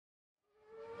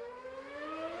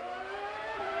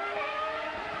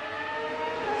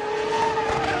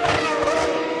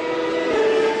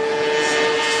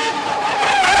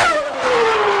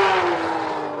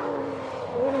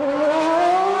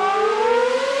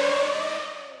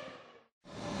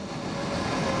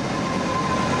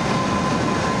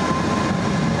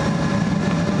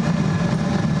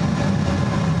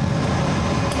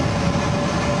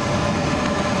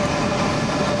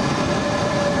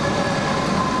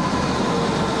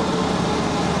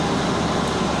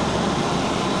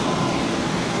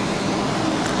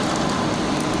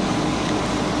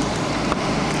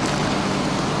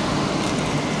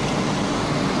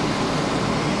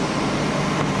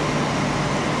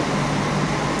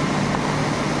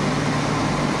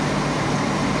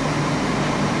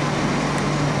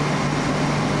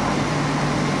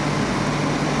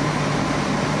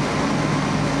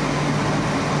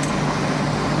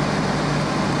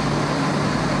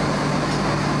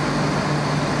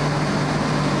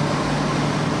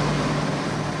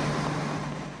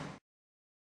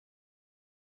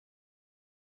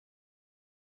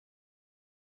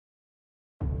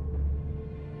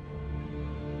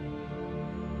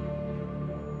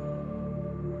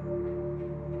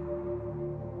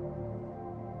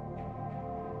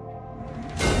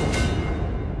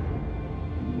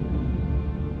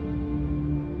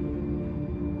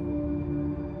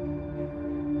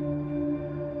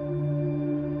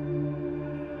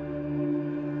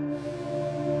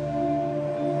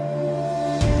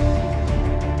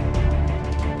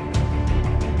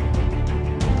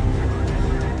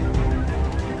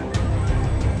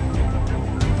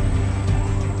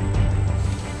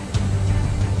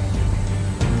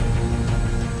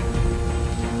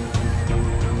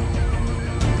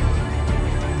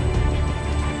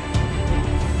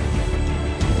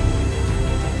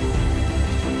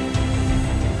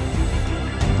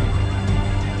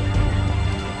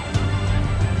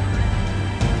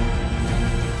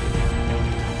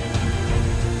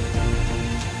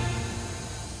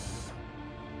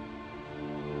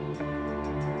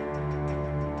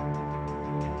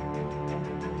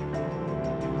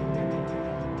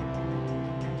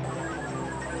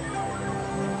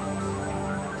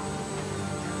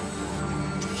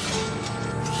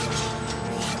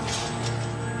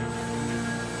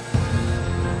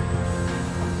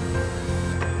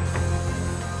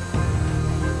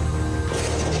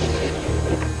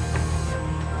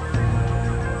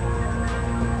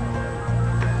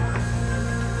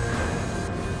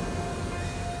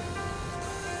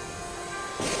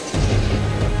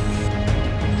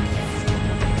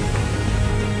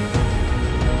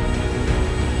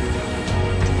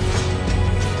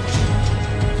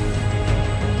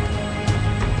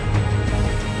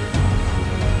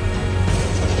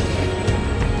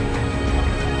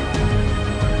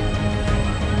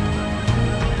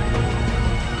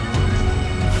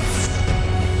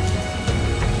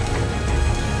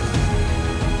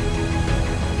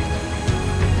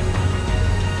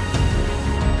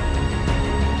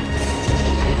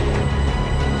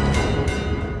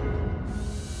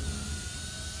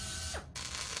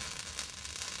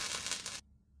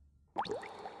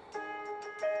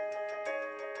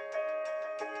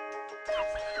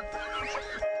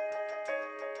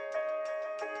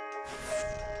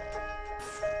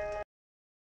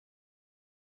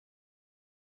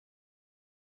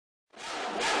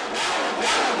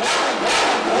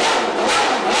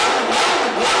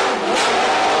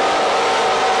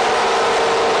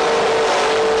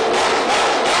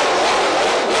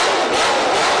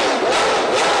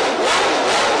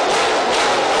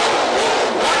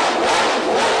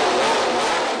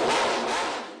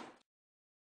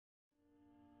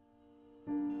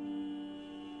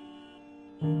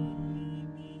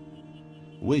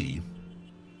We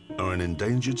are an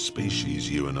endangered species,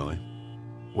 you and I.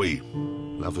 We,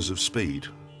 lovers of speed.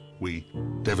 We,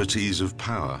 devotees of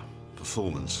power,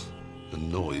 performance,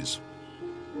 and noise.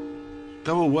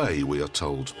 Go away, we are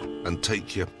told, and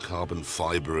take your carbon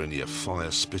fibre and your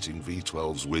fire-spitting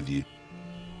V12s with you.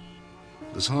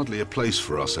 There's hardly a place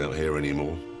for us out here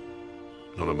anymore,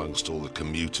 not amongst all the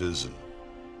commuters and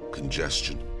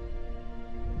congestion.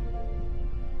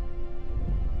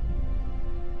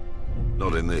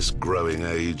 Not in this growing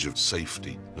age of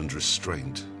safety and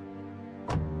restraint.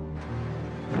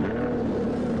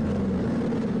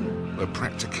 Where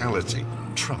practicality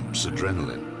trumps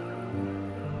adrenaline.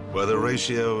 Where the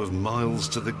ratio of miles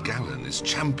to the gallon is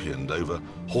championed over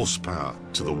horsepower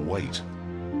to the weight.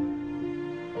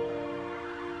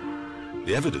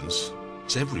 The evidence,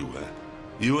 it's everywhere.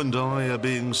 You and I are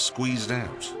being squeezed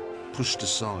out, pushed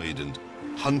aside and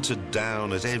hunted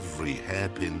down at every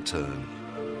hairpin turn.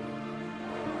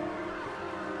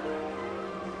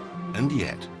 And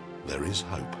yet, there is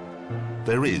hope.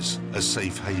 There is a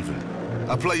safe haven.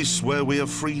 A place where we are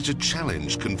free to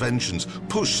challenge conventions,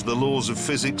 push the laws of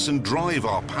physics and drive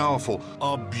our powerful,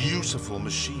 our beautiful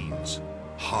machines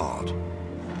hard.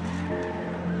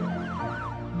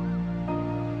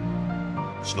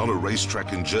 It's not a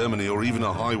racetrack in Germany or even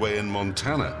a highway in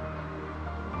Montana.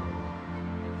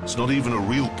 It's not even a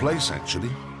real place,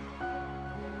 actually.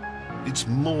 It's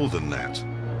more than that.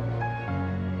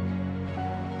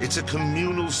 It's a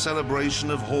communal celebration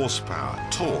of horsepower,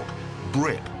 torque,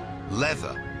 grip,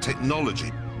 leather,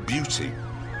 technology, beauty.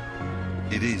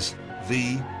 It is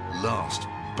the last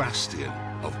bastion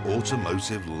of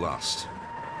automotive lust.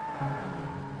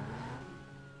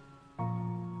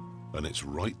 And it's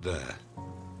right there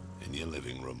in your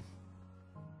living room.